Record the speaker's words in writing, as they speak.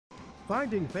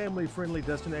Finding family-friendly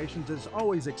destinations is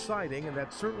always exciting, and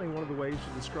that's certainly one of the ways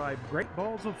to describe Great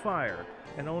Balls of Fire.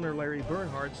 And owner Larry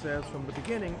Bernhardt says from the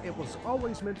beginning it was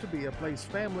always meant to be a place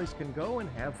families can go and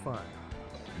have fun.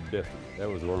 Definitely. That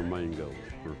was our main goal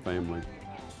for family,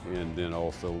 and then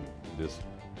also this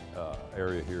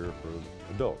area here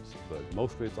for adults. But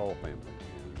mostly it's all family,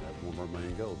 and that's one of our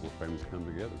main goals, where families come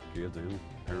together, kids and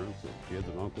parents, or kids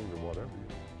and uncles, or whatever.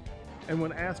 And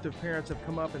when asked if parents have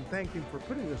come up and thanked him for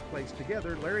putting this place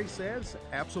together, Larry says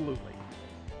absolutely.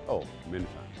 Oh, many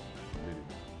times, many.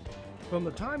 From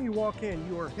the time you walk in,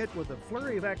 you are hit with a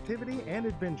flurry of activity and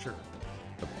adventure.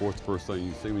 Of course, the first thing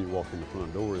you see when you walk in the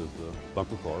front door is the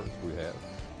bumper cars we have.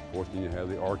 Of course, then you have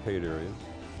the arcade area,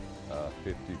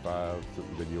 55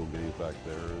 something video games back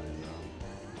there,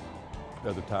 and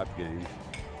other type games,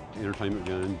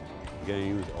 entertainment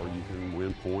games, or you can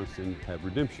win points and have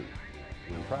redemption,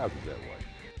 win prizes that way.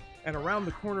 And around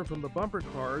the corner from the bumper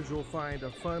cars, you'll find a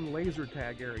fun laser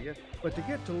tag area. But to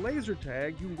get to laser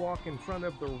tag, you walk in front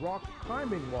of the rock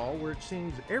climbing wall, where it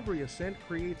seems every ascent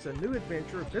creates a new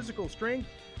adventure, physical strength,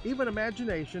 even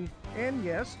imagination, and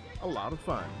yes, a lot of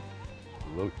fun.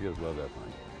 The little kids love that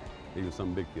thing. Even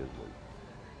some big kids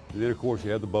do. And then of course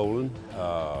you have the bowling,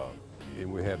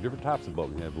 and we have different types of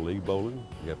bowling. You have league bowling,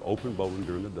 you have open bowling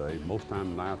during the day. Most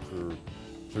times nights are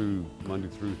through Monday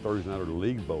through Thursday night are the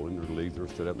league bowling. Their leagues are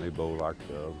set up and they bowl like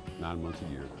 9 months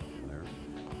a year in there.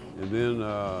 And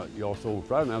then you also, on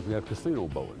Friday nights we have casino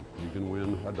bowling. You can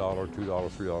win $1, $2,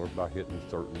 $3 by hitting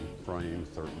certain frames,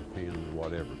 certain pins, or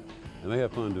whatever. And they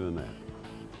have fun doing that.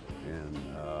 And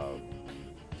of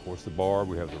course the bar,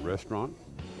 we have the restaurant.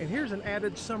 And here's an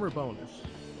added summer bonus.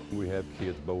 We have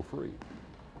kids bowl free.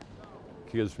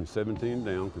 Kids from 17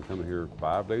 down can come in here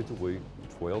 5 days a week,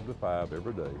 12 to 5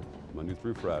 every day, Monday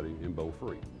through Friday, and bowl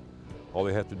free. All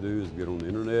they have to do is get on the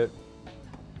internet,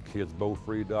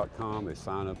 kidsbowlfree.com, they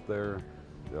sign up there,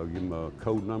 they'll give them a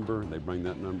code number, and they bring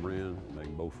that number in, and they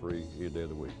can bowl free any day of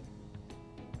the week.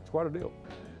 It's quite a deal.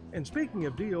 And speaking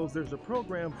of deals, there's a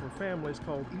program for families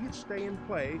called Eat, Stay, and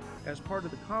Play. As part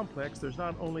of the complex, there's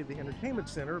not only the entertainment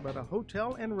center, but a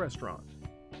hotel and restaurant.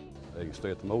 They can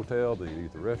stay at the motel, they can eat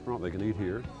at the restaurant, they can eat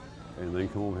here, and they can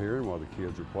come over here and while the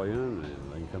kids are playing,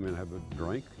 and they can come in and have a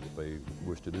drink if they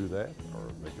wish to do that, or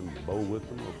they can bowl with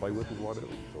them or play with them, whatever.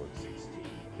 So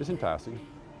it's enticing.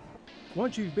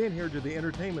 Once you've been here to the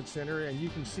entertainment center and you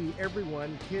can see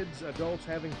everyone, kids, adults,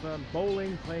 having fun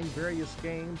bowling, playing various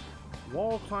games,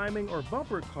 wall climbing, or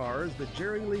bumper cars, the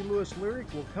Jerry Lee Lewis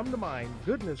lyric will come to mind: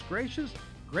 goodness gracious,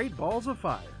 great balls of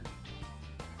fire.